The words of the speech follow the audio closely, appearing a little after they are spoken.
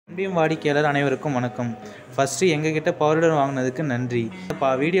MDM வாடிக்கையாளர் அனைவருக்கும் வணக்கம். ஃபஸ்ட்டு எங்ககிட்ட பவர்டர் வாங்கினதுக்கு நன்றி.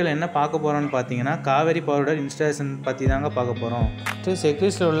 வீடியோவில் என்ன பார்க்க போகிறோம்னு பார்த்தீங்கன்னா, காவேரி பவர்டர் இன்ஸ்டாலேஷன் பற்றி தாங்க பார்க்க போகிறோம்.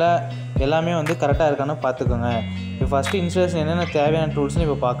 செக்லிஸ்ட்டில் உள்ள எல்லாமே கரெக்டாக இருக்கான்னு பார்த்துக்கோங்க. இப்போ ஃபஸ்ட்டு இன்ஸ்டாலேஷன் என்னென்ன தேவையான டூல்ஸ்னு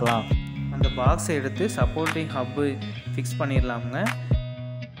இப்போ பார்க்கலாம். அந்த பாக்ஸை எடுத்து supporting hub fix பண்ணிடலாமுங்க.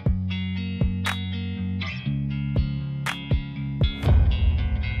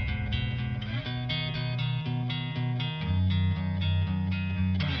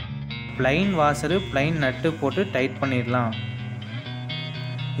 Plain washer plain நட்டு போட்டு டைட் பண்ணிடலாம்.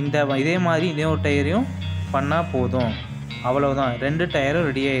 இதே மாதிரி இன்னொரு டயரையும் பண்ணால் போதும். அவ்வளோதான், 2 டயரும்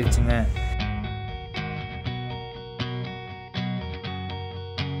ரெடி ஆயிடுச்சுங்க.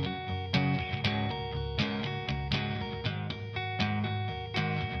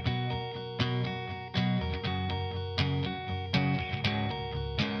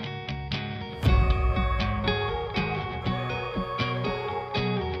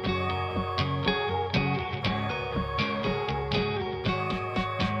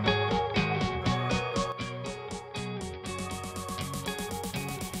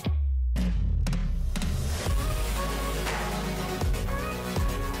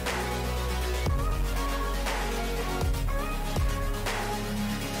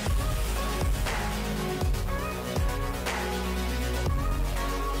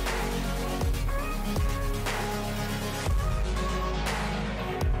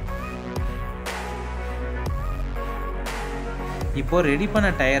 இப்போது ரெடி பண்ண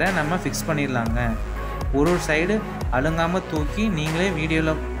டயரை நம்ம ஃபிக்ஸ் பண்ணிடலாங்க. ஒரு சைடு அழுங்காமல் தூக்கி நீங்களே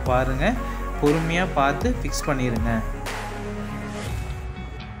வீடியோவில் பாருங்கள், பொறுமையாக பார்த்து ஃபிக்ஸ் பண்ணிடுங்க.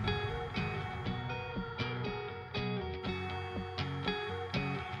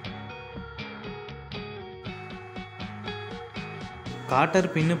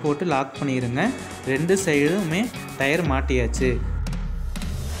 காட்டர் பின்னு போட்டு லாக் பண்ணிடுங்க. 2 சைடுமே டயர் மாட்டியாச்சு.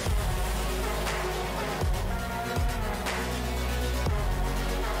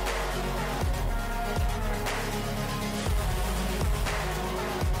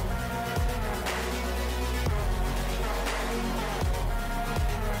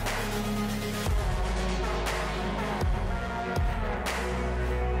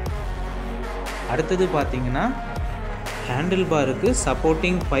 அடுத்தது பார்த்தீங்கன்னா, ஹேண்டில் பாருக்கு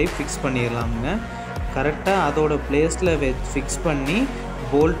சப்போர்ட்டிங் பைப் ஃபிக்ஸ் பண்ணிடலாமுங்க. கரெக்டாக அதோட பிளேஸில் ஃபிக்ஸ் பண்ணி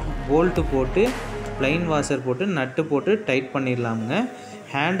போல்ட்டு போட்டு ப்ளைன் வாஷர் போட்டு நட்டு போட்டு டைட் பண்ணிடலாமுங்க.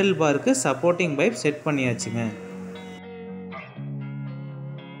 ஹேண்டில் பாருக்கு சப்போர்ட்டிங் பைப் செட் பண்ணியாச்சுங்க.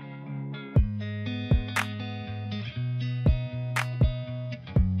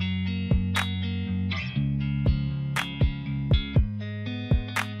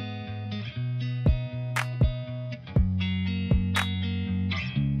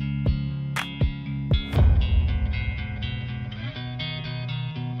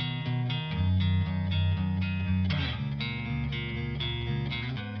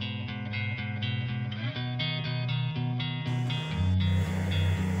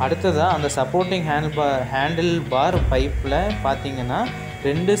 அடுத்ததாக அந்த சப்போர்ட்டிங் ஹேண்டில் பார் பைப்பில் பார்த்தீங்கன்னா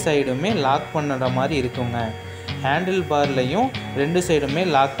 2 சைடுமே லாக் பண்ணுற மாதிரி இருக்குங்க. ஹேண்டில் பார்லையும் 2 சைடுமே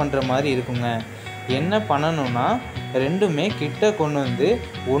லாக் பண்ணுற மாதிரி இருக்குங்க. என்ன பண்ணணும்னா, 2மே கிட்ட கொண்டு வந்து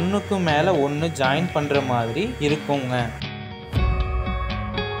ஒன்றுக்கு மேலே ஒன்று ஜாயின் பண்ணுற மாதிரி இருக்குங்க.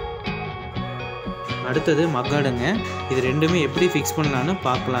 அடுத்தது மக்காடுங்க. இது 2மே எப்படி ஃபிக்ஸ் பண்ணலான்னு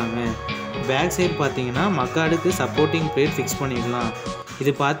பார்க்கலாங்க. பேக் சைடு பார்த்தீங்கன்னா மக்காடுக்கு சப்போர்ட்டிங் பிளேட் ஃபிக்ஸ் பண்ணிடலாம்.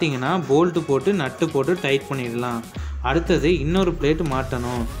 இது பார்த்தீங்கன்னா போல்ட்டு போட்டு நட்டு போட்டு டைட் பண்ணிடலாம். அடுத்தது இன்னொரு பிளேட்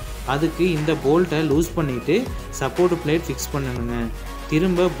மாட்டணும். அதுக்கு இந்த போல்ட்டை லூஸ் பண்ணிவிட்டு சப்போர்ட் பிளேட் ஃபிக்ஸ் பண்ணணுங்க.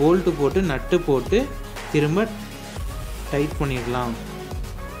 திரும்ப போல்ட்டு போட்டு நட்டு போட்டு திரும்ப டைட் பண்ணிடலாம்.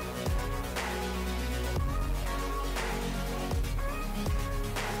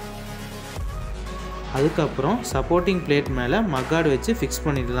 அதுக்கப்புறம் சப்போர்ட்டிங் பிளேட் மேலே மக்காடு வச்சு ஃபிக்ஸ்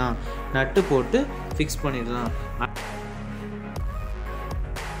பண்ணிடலாம். நட்டு போட்டு ஃபிக்ஸ் பண்ணிடலாம்.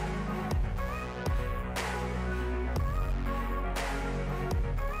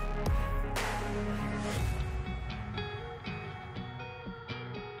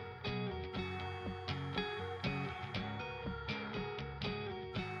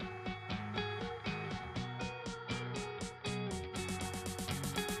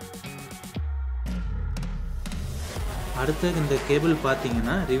 அடுத்தது இந்த கேபிள்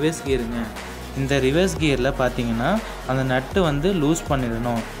பார்த்தீங்கன்னா ரிவர்ஸ் கியருங்க. இந்த ரிவர்ஸ் கியரில் பார்த்தீங்கன்னா அந்த நட்டு லூஸ்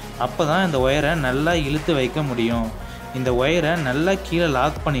பண்ணிடணும். அப்போ தான் இந்த ஒயரை நல்லா இழுத்து வைக்க முடியும். இந்த ஒயரை நல்லா கீழே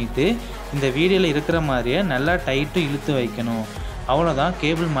லாக் பண்ணிவிட்டு இந்த வீடியோவில் இருக்கிற மாதிரியே நல்லா டைட்டு இழுத்து வைக்கணும். அவ்வளோதான்,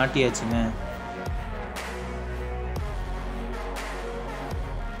 கேபிள் மாட்டியாச்சுங்க.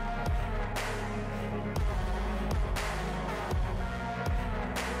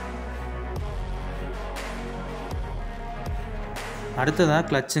 அடுத்ததாக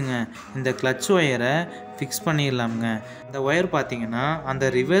கிளச்சுங்க. இந்த கிளச் ஒயரை ஃபிக்ஸ் பண்ணிடலாமுங்க. இந்த ஒயர் பார்த்திங்கன்னா அந்த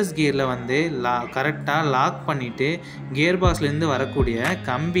ரிவர்ஸ் கியரில் வந்து கரெக்டாக லாக் பண்ணிவிட்டு கியர் பாக்ஸ்லேருந்து வரக்கூடிய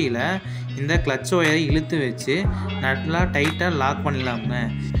கம்பியில் இந்த கிளச் ஒயரை இழுத்து வச்சு நல்லா டைட்டாக லாக் பண்ணிடலாமுங்க.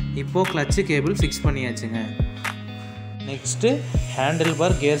 இப்போது clutch cable fix பண்ணியாச்சுங்க. Next handle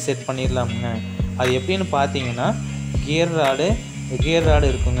bar gear set பண்ணிடலாமுங்க. அது எப்படின்னு பார்த்தீங்கன்னா கியர் ராடு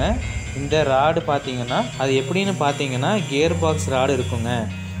இருக்குங்க. இந்த ராடு பார்த்தீங்கன்னா அது எப்படின்னு பார்த்தீங்கன்னா கியர் பாக்ஸ் ராடு இருக்குங்க.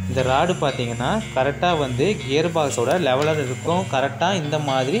 இந்த ராடு பார்த்தீங்கன்னா கரெக்டாக வந்து கியர் பாக்ஸோட லெவலர் இருக்கும். கரெக்டாக இந்த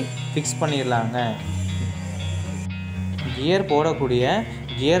மாதிரி ஃபிக்ஸ் பண்ணிடலாங்க. கியர் போடக்கூடிய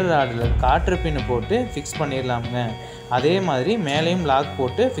கியர் ராடில் காற்று பின்னு போட்டு ஃபிக்ஸ் பண்ணிடலாமுங்க. அதே மாதிரி மேலேயும் லாக்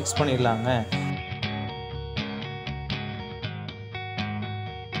போட்டு ஃபிக்ஸ் பண்ணிடலாங்க.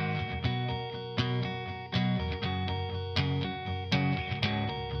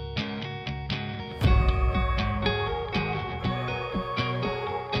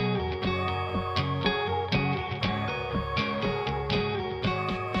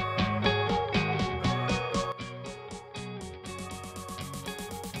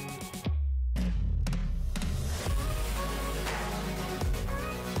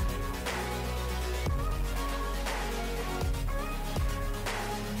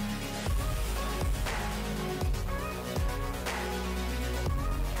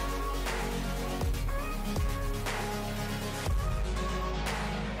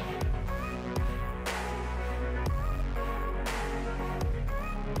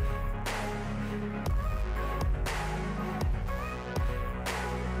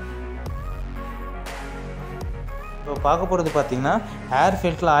 இப்போ பார்க்க போகிறது பார்த்திங்கன்னா ஏர்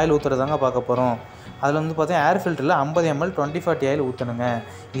ஃபில்டரில் ஆயில் ஊற்றுறதாங்க பார்க்க போகிறோம். அதில் வந்து பார்த்தீங்கன்னா ஏர் ஃபில்டரில் 50 ml 2040 ஆயில் ஊற்றணுங்க.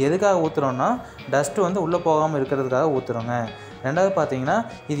 இது எதுக்காக ஊற்றுறோன்னா டஸ்ட்டு வந்து உள்ளே போகாமல் இருக்கிறதுக்காக ஊற்றுறோங்க. ரெண்டாவது பார்த்தீங்கன்னா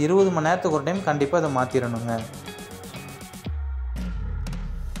இது 20 மணி நேரத்துக்கு ஒரு டைம் கண்டிப்பாக அதை மாற்றிடணுங்க.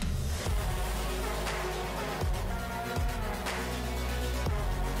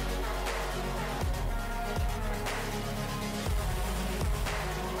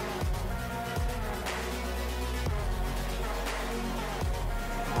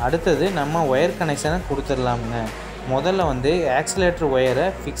 அடுத்தது நம்ம ஒயர் கனெக்ஷனை கொடுத்துடலாமுங்க. முதல்ல வந்து ஆக்சிலேட்டர் ஒயரை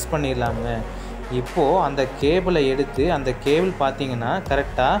ஃபிக்ஸ் பண்ணிடலாமுங்க. இப்போது அந்த கேபிளை எடுத்து அந்த கேபிள் பார்த்திங்கன்னா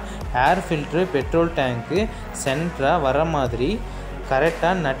கரெக்டாக ஏர் ஃபில்ட்ரு பெட்ரோல் டேங்க்கு சென்டராக வர மாதிரி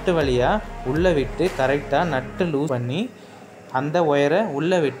கரெக்டாக நட்டு வழியாக உள்ளே விட்டு கரெக்டாக நட்டு லூஸ் பண்ணி அந்த ஒயரை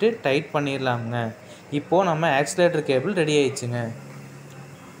உள்ளே விட்டு டைட் பண்ணிடலாமுங்க. இப்போது நம்ம ஆக்சிலேட்டர் கேபிள் ரெடி ஆயிடுச்சுங்க.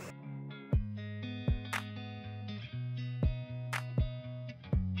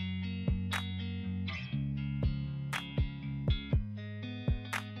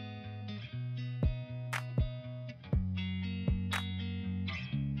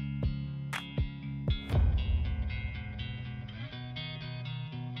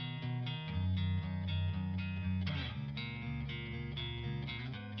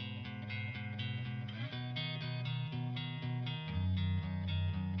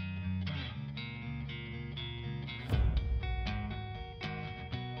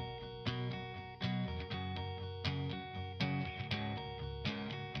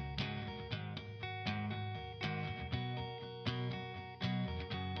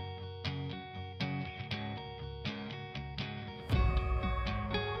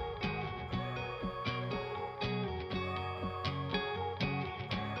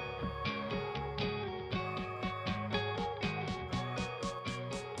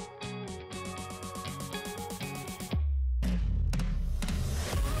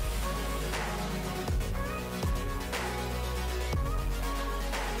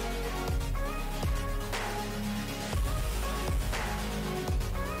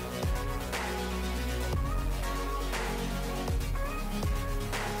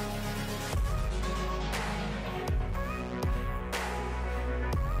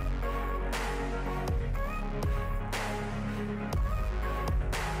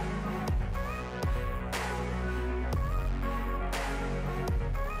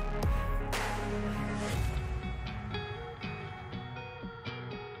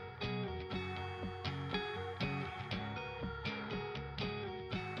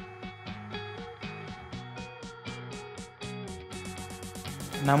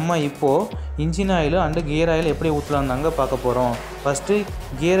 நம்ம இப்போது engine oil and gear oil எப்படி ஊற்றலாம் தாங்க பார்க்க போகிறோம். ஃபஸ்ட்டு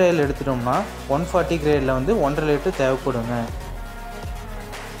கியர் ஆயில் எடுத்துட்டோம்னா 140 கிரேடில் வந்து 1.5 லிட்டர் தேவைப்படுங்க.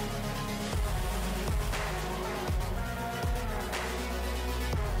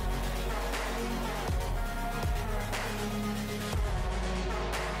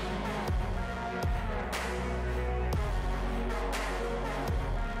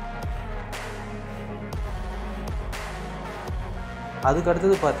 அதுக்கு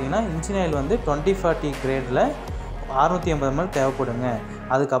அடுத்தது பார்த்தீங்கன்னா இன்ஜின் ஆயில் வந்து 2040 கிரேடில் 650 ml தேவைப்படுங்க.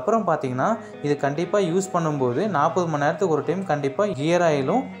 அதுக்கப்புறம் பார்த்தீங்கன்னா இது கண்டிப்பாக யூஸ் பண்ணும்போது 40 மணி நேரத்துக்கு ஒரு டைம் கண்டிப்பாக கியர்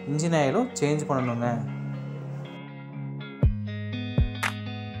ஆயிலும் இன்ஜின் ஆயிலும் சேஞ்ச் பண்ணணுங்க.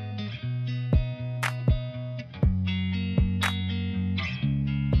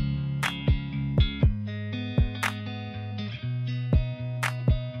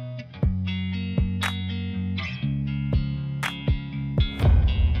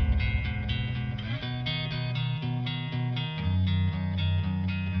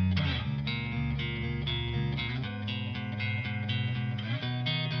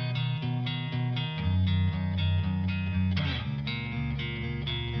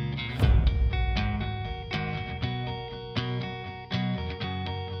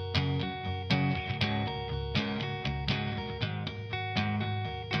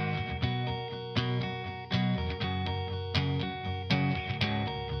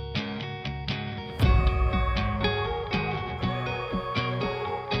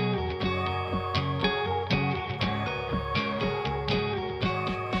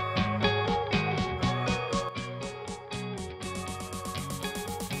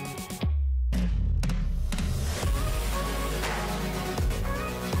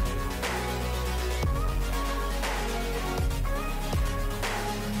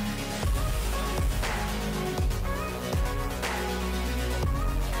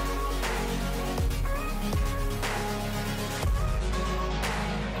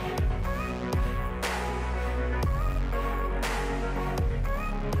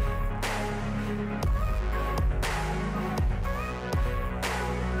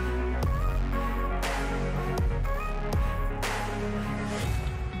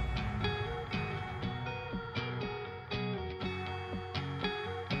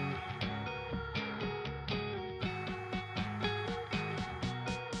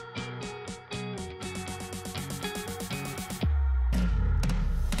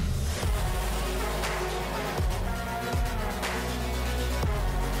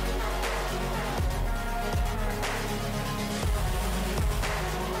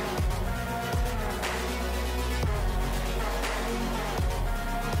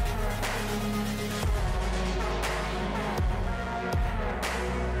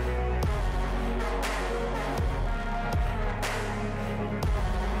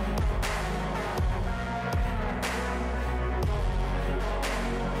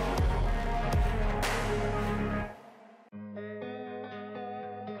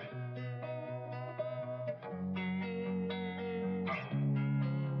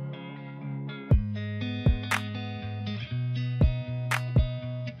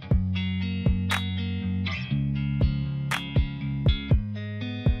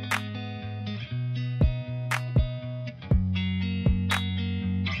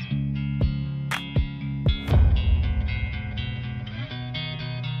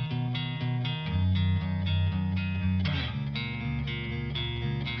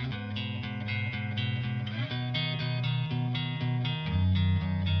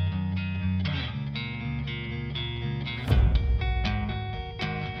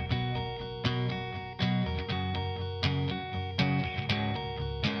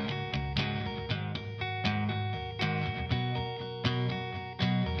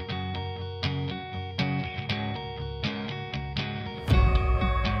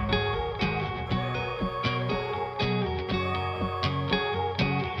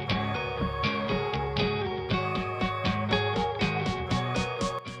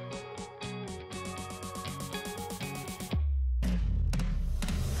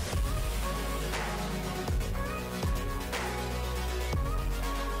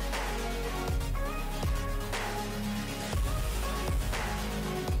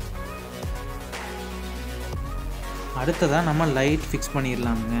 அடுத்ததாக நம்ம லைட் ஃபிக்ஸ்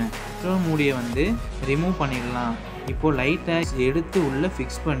பண்ணிடலாமுங்க. பெட்ரோல் மூடியை வந்து ரிமூவ் பண்ணிடலாம். இப்போது லைட்டை எடுத்து உள்ளே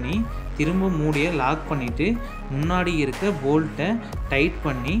ஃபிக்ஸ் பண்ணி திரும்ப மூடியை லாக் பண்ணிவிட்டு முன்னாடி இருக்க போல்ட்டை டைட்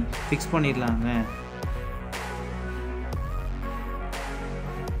பண்ணி ஃபிக்ஸ் பண்ணிடலாங்க.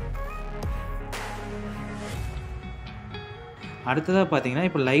 அடுத்ததாக பார்த்தீங்கன்னா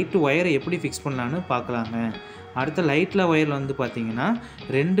இப்போ லைட்டு ஒயரை எப்படி ஃபிக்ஸ் பண்ணலான்னு பார்க்கலாங்க. அடுத்த லைட்டில் ஒயரில் வந்து பார்த்திங்கன்னா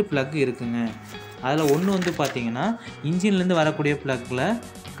 2 ப்ளக் இருக்குங்க. அதில் ஒன்று வந்து பார்த்திங்கன்னா இன்ஜின்லேருந்து வரக்கூடிய ப்ளக்கில்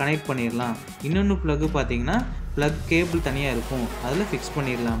கனெக்ட் பண்ணிடலாம். இன்னொன்று ப்ளக்கு பார்த்திங்கன்னா ப்ளக் கேபிள் தனியாக இருக்கும், அதில் ஃபிக்ஸ்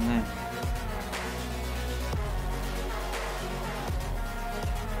பண்ணிடலாங்க.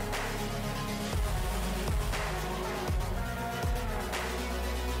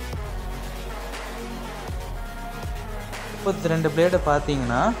 32 பிளேடை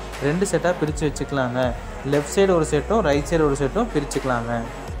பார்த்தீங்கன்னா 2 செட்டாக பிரித்து வச்சுக்கலாங்க. லெஃப்ட் சைடு ஒரு செட்டும் ரைட் சைடு ஒரு செட்டும் பிரிச்சுக்கலாங்க.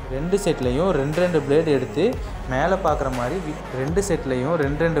 2 செட்லேயும் 2 பிளேடு எடுத்து மேலே பார்க்குற மாதிரி 2 செட்லேயும்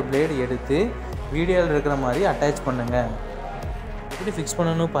 2 பிளேடு எடுத்து வீடியோவில் இருக்கிற மாதிரி அட்டாச் பண்ணுங்கள். எப்படி ஃபிக்ஸ்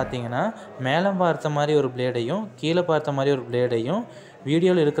பண்ணணும்னு பார்த்தீங்கன்னா மேலே பார்த்த மாதிரி ஒரு பிளேடையும் கீழே பார்த்த மாதிரி ஒரு பிளேடையும்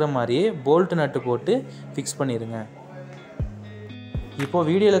வீடியோவில் இருக்கிற மாதிரியே போல்ட்டு நட்டு போட்டு ஃபிக்ஸ் பண்ணிடுங்க. இப்போது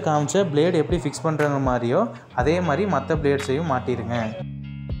வீடியோவில் காமிச்ச பிளேடு எப்படி ஃபிக்ஸ் பண்ணுற மாதிரியோ அதே மாதிரி மற்ற பிளேட்ஸையும் மாட்டிடுங்க.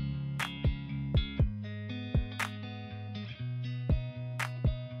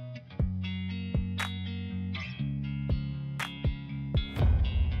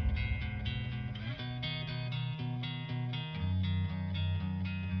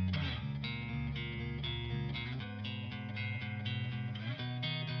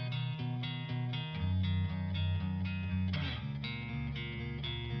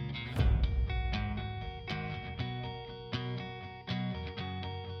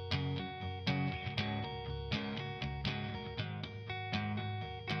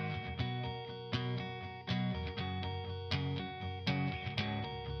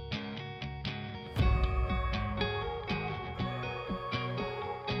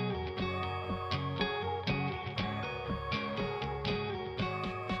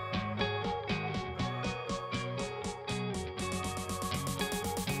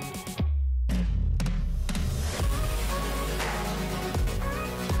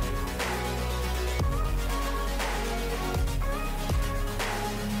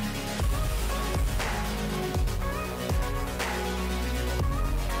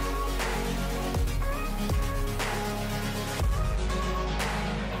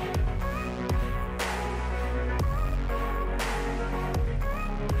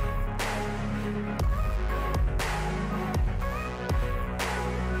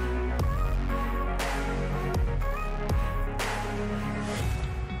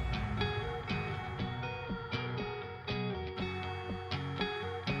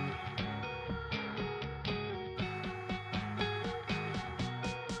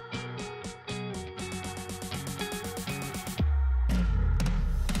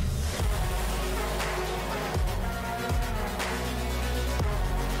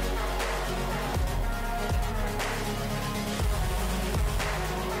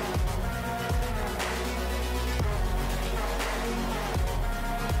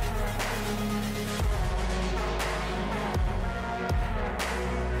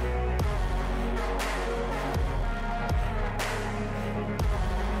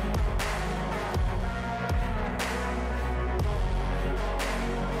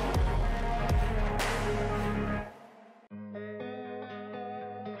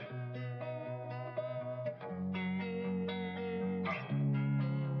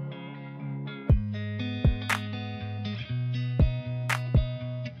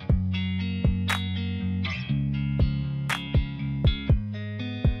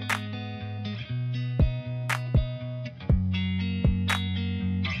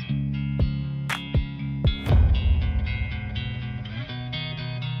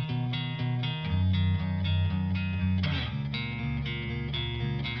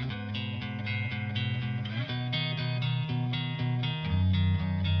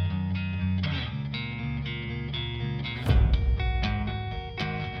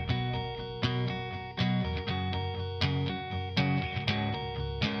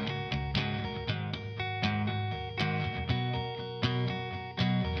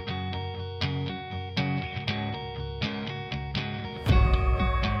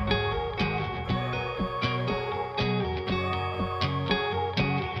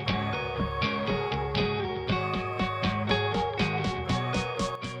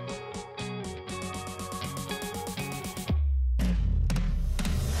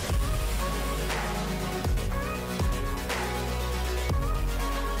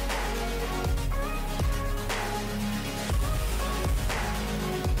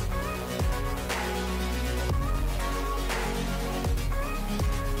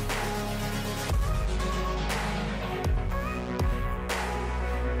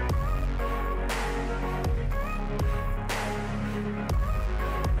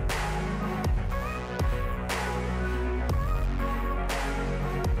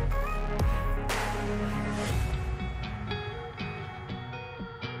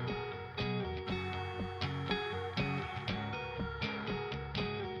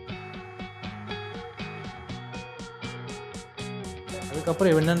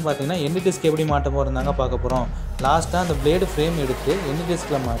 அதுக்கப்புறம் என்னென்னு பார்த்தீங்கன்னா எண்டு டிஸ்க் எப்படி மாட்ட போகிறதாங்க பார்க்க போகிறோம். லாஸ்ட்டாக அந்த பிளேடு ஃப்ரேம் எடுத்து எண்டு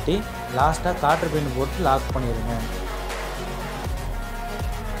டிஸ்கில் மாட்டி லாஸ்ட்டாக காட்டர் பின் போட்டு லாக் பண்ணிடுங்க.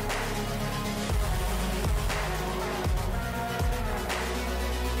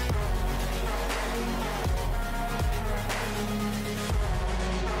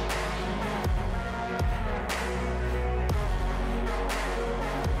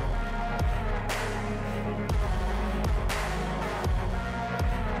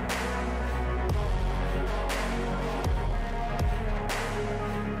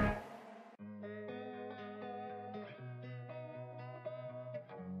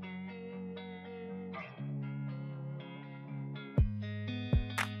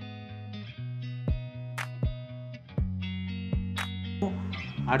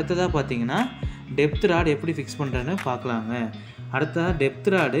 அடுத்ததாக பார்த்தீங்கன்னா டெப்த் ராட் எப்படி ஃபிக்ஸ் பண்ணுறேன்னு பார்க்கலாங்க. அடுத்ததாக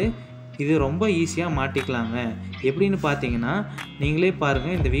டெப்த் ராடு இது ரொம்ப ஈஸியாக மாட்டிக்கலாங்க. எப்படின்னு பார்த்தீங்கன்னா நீங்களே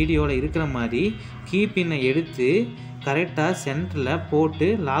பாருங்கள், இந்த வீடியோவில் இருக்கிற மாதிரி கீ பின்னை எடுத்து கரெக்டாக சென்டரில் போட்டு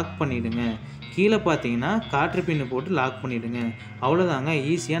லாக் பண்ணிவிடுங்க. கீழே பார்த்தீங்கன்னா காற்று பின்னு போட்டு லாக் பண்ணிவிடுங்க. அவ்வளோதாங்க,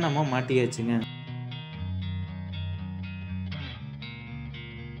 ஈஸியாக நம்ம மாட்டியாச்சுங்க.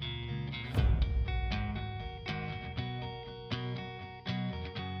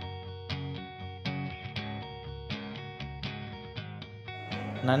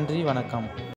 நன்றி, வணக்கம்.